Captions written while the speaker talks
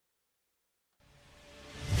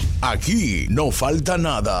Aquí no falta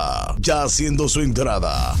nada. Ya haciendo su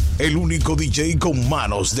entrada, el único DJ con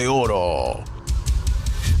manos de oro.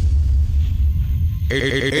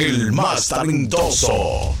 El más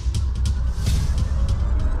talentoso.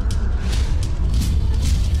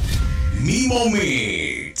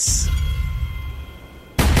 MimoMix.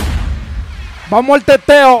 Vamos al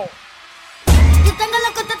teteo. Yo tengo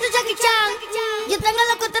los contactos Jackie Chan. Yo tengo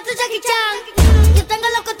los contactos Jackie Chan. Yo tengo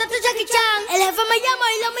los contactos Jackie Chan. El jefe me llama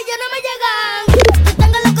y los millones me llegan. Yo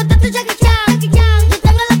tengo los contactos Jackie Chan. Yo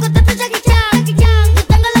tengo los contactos Jackie Chan. Yo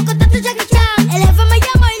tengo los contactos Jackie Chan. El jefe me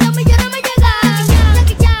llama y los millones me llegan.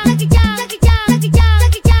 Jackie Chan, Jackie Chan, Jackie Chan, Jackie Chan,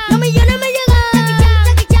 Jackie Chan. Los millones me llegan.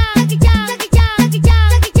 Jackie Chan, Jackie Chan, Jackie Chan, Jackie Chan,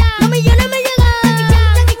 Jackie Chan. Los millones me llegan.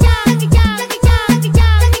 Jackie Chan, Jackie Chan, Jackie Chan, Jackie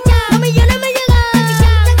Chan, Jackie Chan. Los millones me llegan.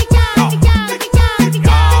 Jackie Chan, Jackie Chan, Jackie Chan, Jackie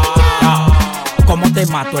Chan. ¿Cómo te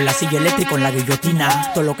mato? En la silla eléctrica, en la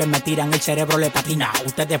guillotina. Todo lo que me tiran, el cerebro le patina.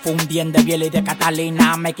 Ustedes fundien de Biel y de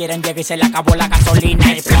Catalina. Me quieren llegar y se le acabó la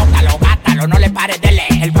gasolina. Explótalo, gátalo, no le pares de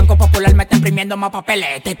leer. El Banco Popular me está imprimiendo más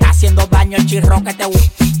papeles. Te está haciendo daño el chirro que te...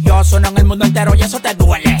 Yo sueno en el mundo entero y eso te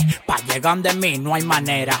duele. Pa' llegar de mí no hay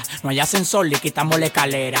manera. No hay ascensor y quitamos la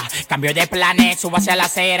escalera. Cambio de planes, subo hacia la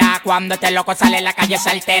acera. Cuando este loco sale en la calle se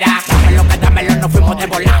altera. Dámelo que dámelo, nos fuimos de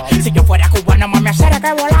volar. Si yo fuera cubano, mami, hacer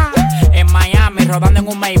que volar. En Miami, rodando en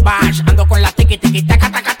un Maybach. Ando con la tiki tiki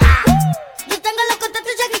taca taca ta. Yo tengo los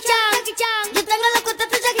contactos Jackie Chan. Yo tengo los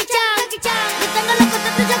contactos Jackie Chan. Yo tengo los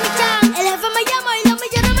contactos Jackie Chan. El jefe me llama y los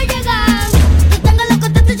millones me llegan. Yo tengo los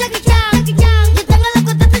contactos Jackie Chan. Yo tengo los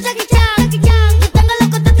contactos Jackie Chan. Yo tengo los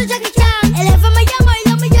contactos Jackie Chan. El jefe me llama y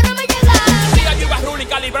los millones me llegan. Un día yo iba ruling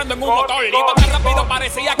calibrando en un motor. Iba tan rápido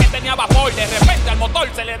parecía que tenía vapor. De repente al motor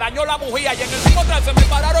se le dañó la bujía. Y en el mismo tren se me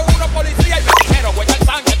pararon unos policías. Y me dijeron, güey, el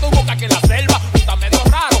sangre tú buscas aquí en la selva. Tú estás medio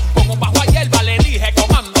raro, como bajo a hierba. Le dije,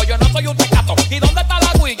 comando, yo no soy un tecato. ¿Y dónde está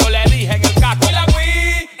la Wii? Yo le dije, en el casco. ¿Y la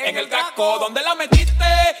Wii? En el casco. ¿Dónde la metiste?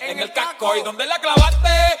 En el casco. ¿Y dónde la clavaste?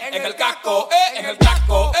 En el casco, en el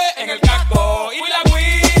casco, en el casco. ¿Y la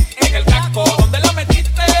Wii? En el casco. ¿Dónde la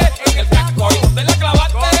metiste? En el casco. ¿Y dónde la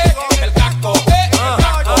clavaste? En el casco, en el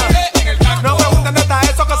casco, en el casco. No pregunten dónde está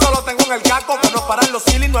eso, que solo tengo en el casco. Que no paran los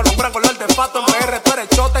ceilings, no alumbran con el artefacto. En PR tú eres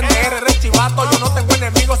chote, en DR eres chivato. Yo no tengo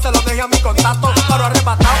enemigos, se los dejé a mi contacto. Paro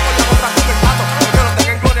arrebatado con la otra con el pato. Que yo lo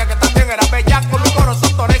tengo en gloria, que también era bellaco. Mi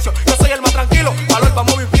corazón torecio, yo soy el más tranquilo. Valor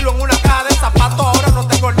vamos a vivirlo en una caja de zapatos. Ahora no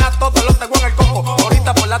tengo nada, todo lo tengo en el coco.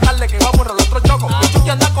 Ahorita por la tarde que vamos a los otros chocos. Mi chuchi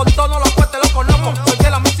anda con todo, los cuestes lo conozco. Soy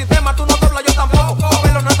de la mi sistema, tú no doblas, yo tampoco.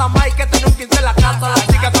 Pabelo no está más, hay que tener un 15 en la casa. Las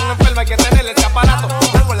chicas son enfermas, hay que tener ese aparato.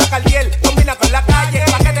 Están con la cardiel, combina con la calle.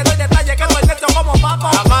 Pa' que te doy detalle, que estoy hecho como papo.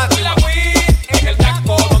 ¿Y la Wii? En el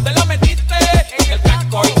casco. ¿Dónde la metiste? En el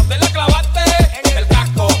casco. ¿Y dónde la clavaste? En el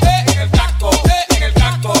casco, en el casco, en el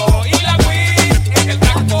casco. ¿Y la Wii? En el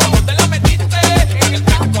casco. ¿Dónde la metiste? En el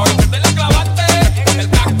casco. ¿Y dónde la clavaste? En el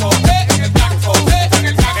casco, en el casco, en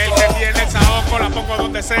el casco. El que tiene esa ojo la pongo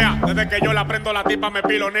donde sea. Desde que yo la prendo la tipa me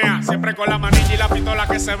pilonea. Siempre con la manilla y la pistola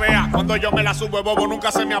que se vea. Cuando yo me la subo el bobo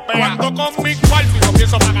nunca se me apea. Cuando con mi cuarto y no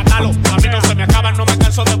pienso para gastarlo. A mí no se me acaban, no me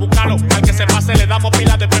canso de buscarlo. Al que se pase le damos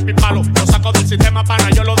pilas de pepi palo. Lo saco del sistema pana,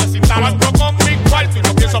 yo lo desinstalo. Cuando con mi cuarto y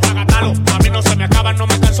no pienso para gastarlo. A mí no se me acaban, no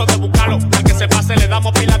me canso de buscarlo. Al que se pase le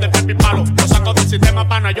damos pilas de pepi palo. Lo saco del sistema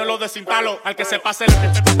pana, yo lo desinstalo. Al que se pase le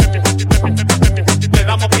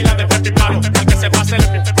damos pilas de pepi palo. Al que se pase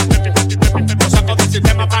lo saco del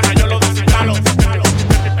sistema pana, yo lo desinstalo.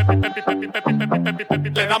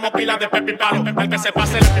 Le damos pilas de pepi palo. Al que se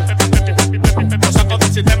pase lo saco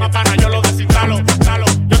del sistema pana, yo lo desinstalo.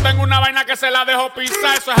 Yo tengo una vaina que se la dejo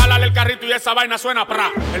pisar. Eso es jalarle el carrito y esa vaina suena pra.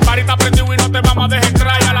 El party está prendido y no te vamos a dejar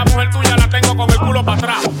entrar. Y a la mujer tuya la tengo con el culo para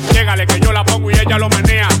atrás. Llégale que yo la pongo y ella lo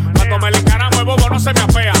menea. Cuando me le encaramos el bobo no se me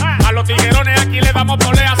apea. A los tiguerones aquí le damos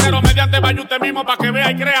polea. Cero mediante vaya usted mismo pa' que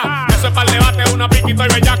vea y crea. Eso es para el debate, una piquito y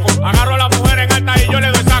bellaco. Agarro a la mujer en alta y yo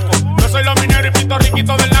le doy saco. Yo soy los mineros y pinto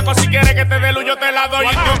riquito del naco. Si quieres que te dé luz yo te la doy.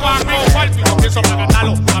 Y yo con cuarto y no pienso para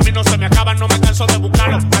gastarlo. A mí no se me acaban, no me canso de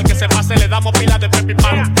buscarlo. Al que se pase le damos pilas de pepi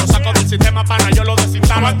palo. Lo saco del sistema pana, yo lo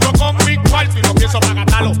desinstalo. Yo con mi cuarto y no pienso para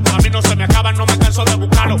gastarlo. A mí no se me acaban, no me canso de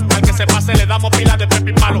buscarlo. Al que se pase le damos pilas de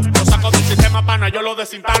pepi palo. Lo saco del sistema pana, yo lo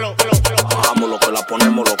desinstalo. Bajamos lo que la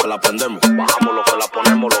ponemos, lo que la prendemos. Bajamos lo que la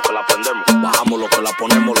ponemos, lo que la prendemos. Bajamos lo que la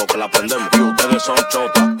ponemos, lo que la prendemos. Y ustedes son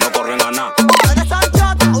chotas, no corren a nada. Ustedes son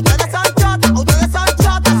chotas, ustedes son chotas, ustedes son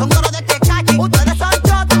chotas, son coros de quecachi. Ustedes son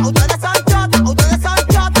chotas, ustedes son chotas, ustedes son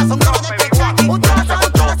chotas, son coros de quecachi. Ustedes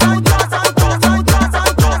son chotas, son chotas, son chotas, son chotas,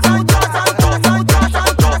 son chotas, son chotas, son chotas, son chotas, son chotas, son chotas, son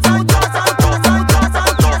chotas, son chotas, son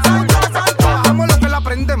chotas, son chotas. Bajamos lo que la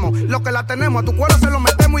prendemos, lo que la tenemos. A tu cuero se lo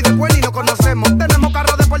metemos y después ni nos conocemos. Tenemos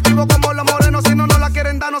carros deportivos como los morenos. Si no nos la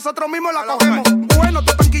quieren dar, nosotros cogemos, la cogemos. Bueno,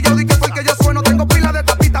 tu tanquillo di que fue el que yo sueno. Tengo pila de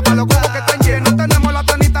tapitas para los huevos que están llenos. Tenemos la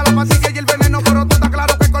tanita, la pastilla y el veneno, pero tú estás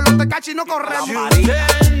claro que con los tecachi no corremos.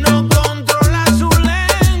 Él no controla su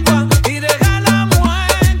lengua y deja la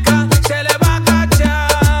mueca, se le va a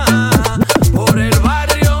cachar. Por el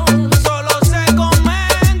barrio solo se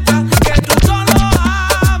comenta que tú solo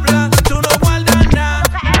hablas, tú no guardas nada.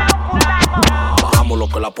 Bajamos lo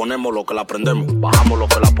que la ponemos, lo que la prendemos. Bajamos lo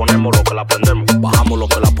que la ponemos, lo que la prendemos. Bajamos lo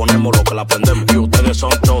que la ponemos, lo que la prendemos. Y ustedes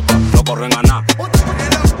son chotas, no corren a nada.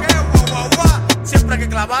 Siempre que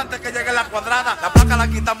clavar antes que llegue la cuadrada. La placa la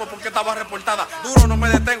quitamos porque estaba reportada. Duro no me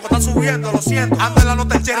detengo, está subiendo, lo siento. Anda en la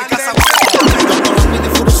nota el cherry, casa. Yo ando rápido y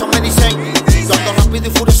furioso me dicen. Yo ando rápido y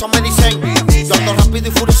furioso me dicen. Yo ando rápido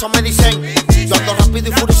y furioso me dicen. Yo ando rápido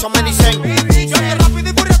y furioso me dicen. Yo ando rápido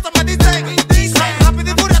y furioso me dicen. Rápido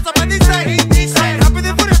y furioso me dicen. Rápido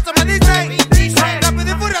y furioso me dicen.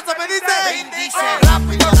 Rápido y furioso me dicen.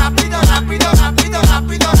 Rápido, rápido, rápido, rápido,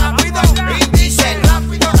 rápido, rápido. Vin Diesel.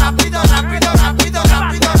 Rápido, rápido, rápido, rápido,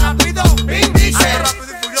 rápido, rápido. Vin Diesel. Ando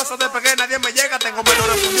rápido y furioso de pegué, nadie me llega. Tengo menos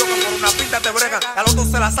refugio que por una pinta te bregan. Al otro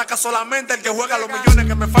se la saca solamente el que juega los millones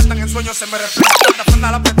que me faltan en sueños se me refleja.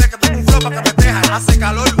 Cuando la pendeja, que tengo un flow pa' que me teja. Hace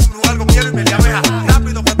calor, un lugar con hielo y media abeja.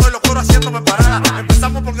 Rápido que estoy los coros haciéndome parada.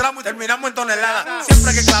 Empezamos por gramo y terminamos en tonelada.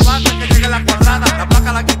 Siempre que clavando que llegue la cuadrada. La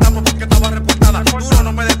placa la quitamos porque estaba reportada. Duro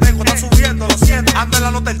no me detengo, está subiendo, lo siento. Ando en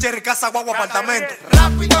la nota el cherry, casa, guagua, apartamento.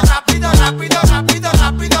 Rápido, rápido, rápido, rápido,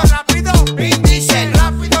 rápido, rápido. Vin Diesel.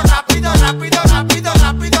 Rápido, rápido, rápido, rápido,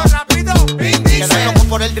 rápido, rápido. Vin Diesel. Quedé loco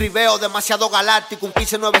por el driveo, demasiado galáctico. Un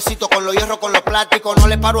 15 nuevecito con los hierros, con los plásticos. No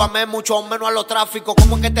le paro a mí mucho, aún menos a los tráficos.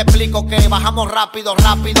 ¿Cómo es que te explico que bajamos rápido,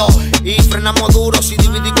 rápido y frenamos duro? Si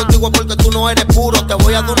dividí contigo es porque tú no eres puro. Te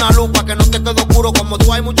voy a dar una lupa que no te quede oscuro. Como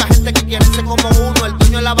tú hay mucha gente que quiere ser como uno. El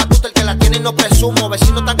dueño de la batuta, el que la tiene y no presumo.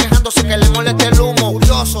 Vecinos están quejándose que le moleste el humo.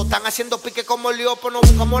 Curioso, están haciendo pique como el lío, pero no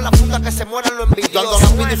buscamos la funda que se mueran los envidiosos. Yo ando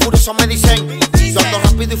rápido y furioso me dicen. Yo ando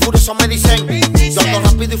rápido y furioso me dicen. Yo ando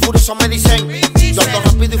rápido y furioso me dicen. Yo ando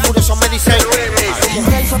rápido y furioso me dicen.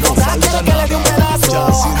 Quiere que le dé un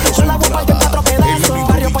pedazo. Son la guapa y en 4 pedazos.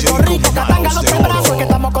 Barrio Puerto Rico, Catanga, los brazos. Que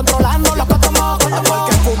estamos controlando los cotomos. A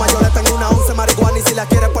cualquier fuma yo le tengo una 11 marihuana. Y si la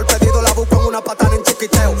quieres por pedido la busco en una patana en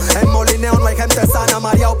Chuquiteo. En Molineo no hay gente sana.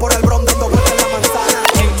 Mareado por el bron dando vueltas en la manzana.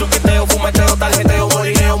 En Chuquiteo, fumeteo, tarjeteo,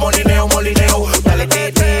 molineo, molineo, molineo. Dale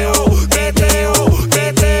teteo, teteo,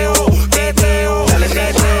 teteo, teteo. Dale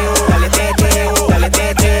teteo, dale teteo, dale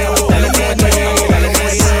teteo, dale teteo, dale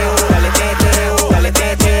teteo, dale teteo, dale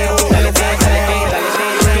teteo, dale teteo,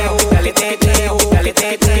 dale teteo, dale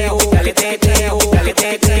teteo, dale teteo, dale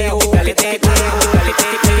teteo, dale teteo, dale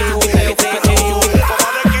teteo, dale teteo. Como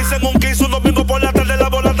de 15 en un 15, un domingo por la tarde la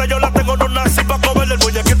volante yo la tengo en una así pa' comerle el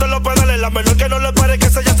muñequito en los pedales. La menor que no le pare que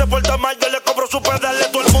ella se porta mal, yo le cobro su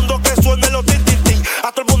pedales. Todo el mundo que suene los tin tin tin.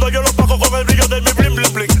 A todo el mundo yo lo pago con el brillo de mi bling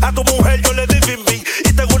bling bling. A tu mujer yo le di bim bim.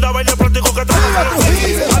 Y tengo una vaina práctico que trabaja los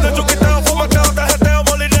fin. Ando chuquiteo, fumateo, tarjeteo,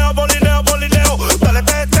 molineo, molineo, molineo. Dale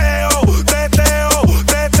teteo, teteo,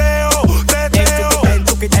 teteo, teteo.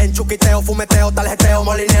 En Chuquiteo, fumeteo, tarjeteo,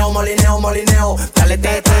 molineo, molineo, molineo. Dale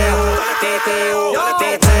teteo, teteo,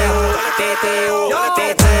 teteo, teteo,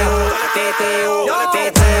 teteo, teteo,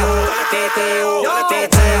 teteo, teteo,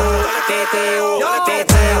 teteo, teteo,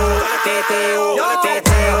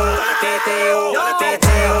 teteo,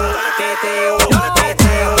 teteo, teteo, teteo.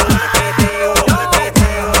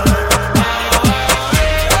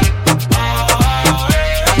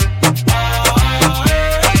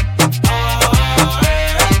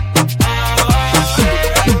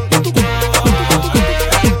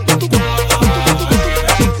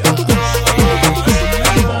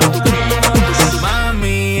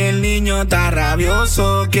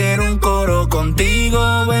 Quiero un coro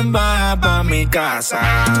contigo, ven baja pa' mi casa.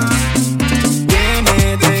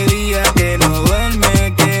 Tiene 3 días que no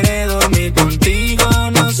duerme, quiere dormir contigo,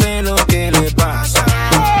 no sé lo que le pasa.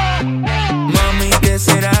 Mami, ¿qué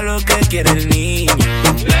será lo que quiere el niño?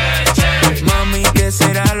 Leche. Mami, ¿qué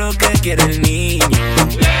será lo que quiere el niño?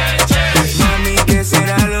 Leche. Mami, ¿qué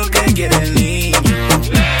será lo que quiere el niño?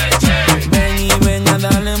 Leche. Ven y ven a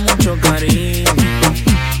darle mucho cariño.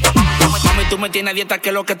 Tú me tienes a dieta, ¿qué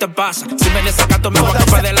es lo que te pasa? Si me desacato me voy a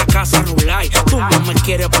escapar de la casa. Rulay, tú no me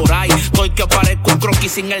quieres por ahí. Estoy que parezco un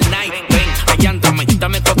croquis sin el night. Ven, allántame,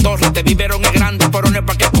 dame cotorra. Te vivieron es grande, pero no es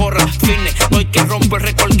pa' que corra. Fine, estoy que rompo el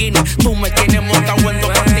récord Guinness. Tú me tienes montado en 2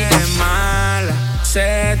 patines. Eres mala,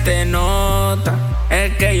 se te nota.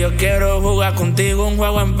 Es que yo quiero jugar contigo un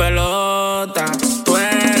juego en pelota. Tú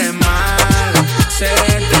eres mala, se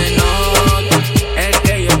te nota. Es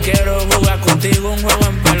que yo quiero jugar contigo un juego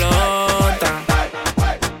en pelota.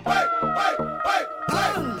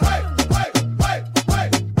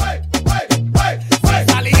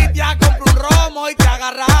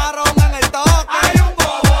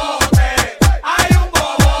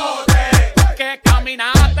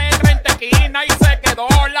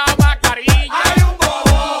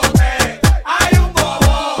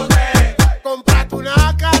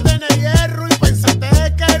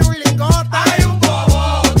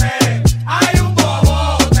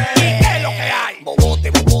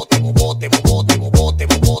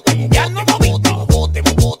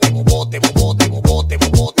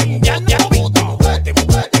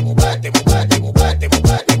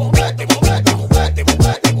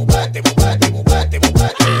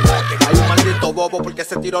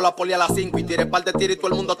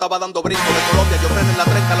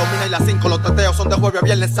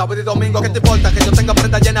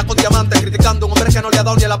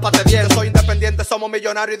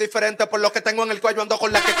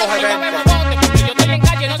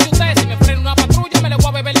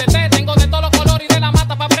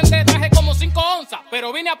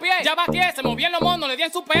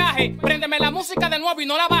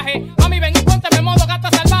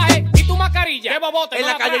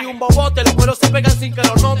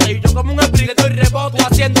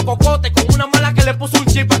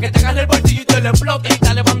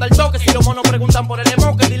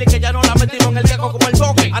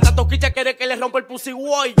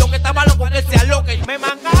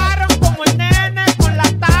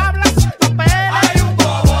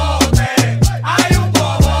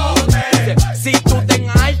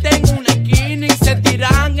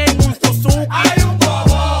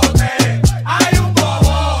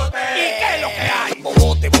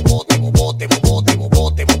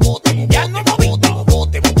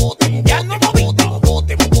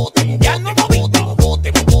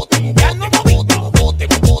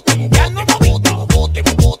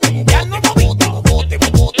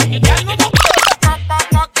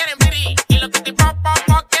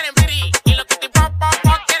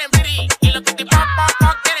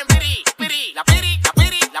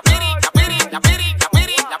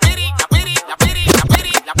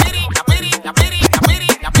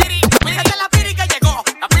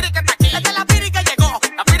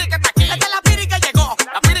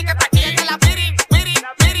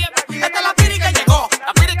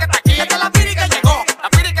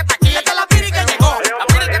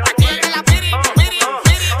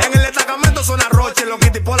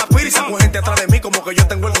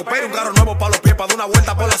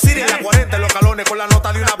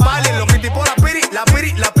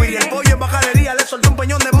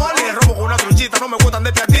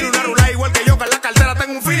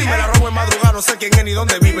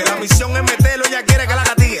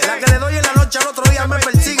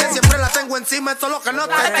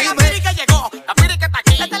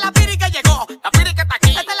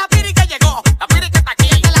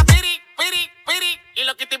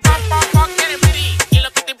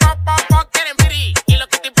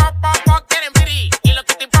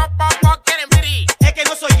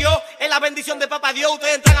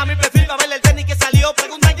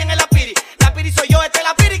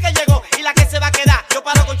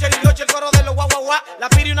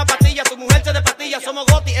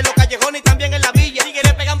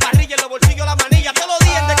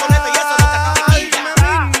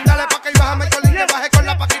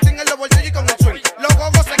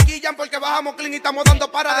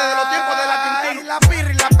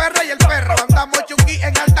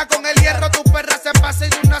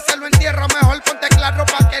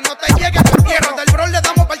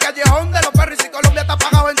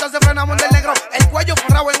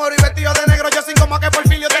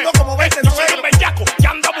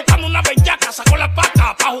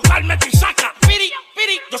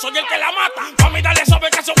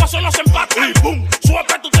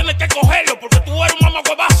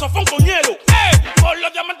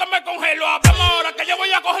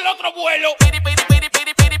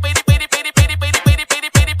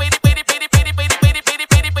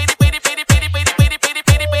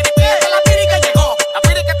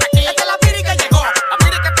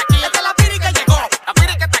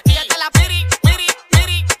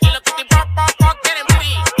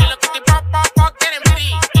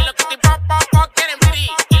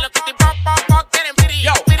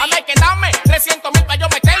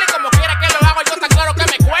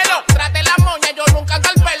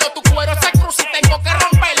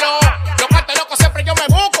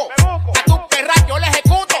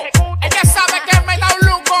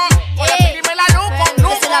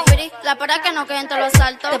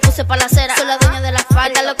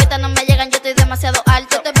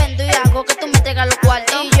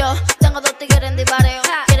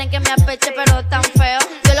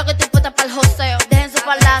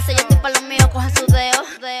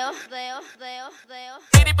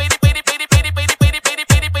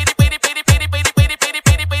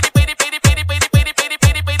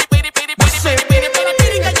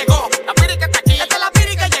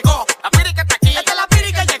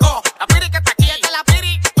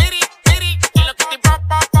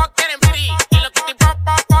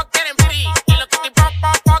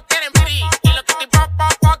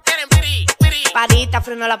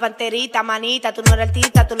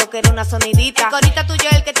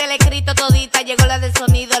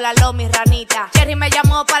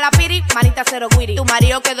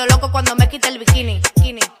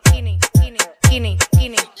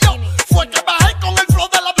 Fue que bajé con el flow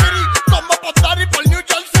de la piri, como postar y por New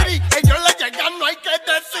York City. Ellos le llegan, no hay que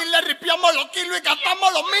decirle, ripiamos los kilos y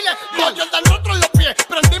gastamos los miles. Los Jordan nosotros en los pies,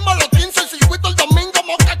 prendimos los 15, circuito el domingo,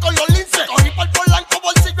 mosca con los linces. Cogí por Polanco,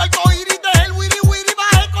 bolsillo arcoíris, dejé el wiri wiri,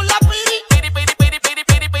 bajé con la piri.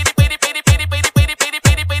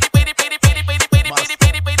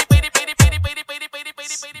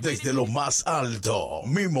 Desde lo más alto,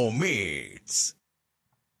 MimoMix.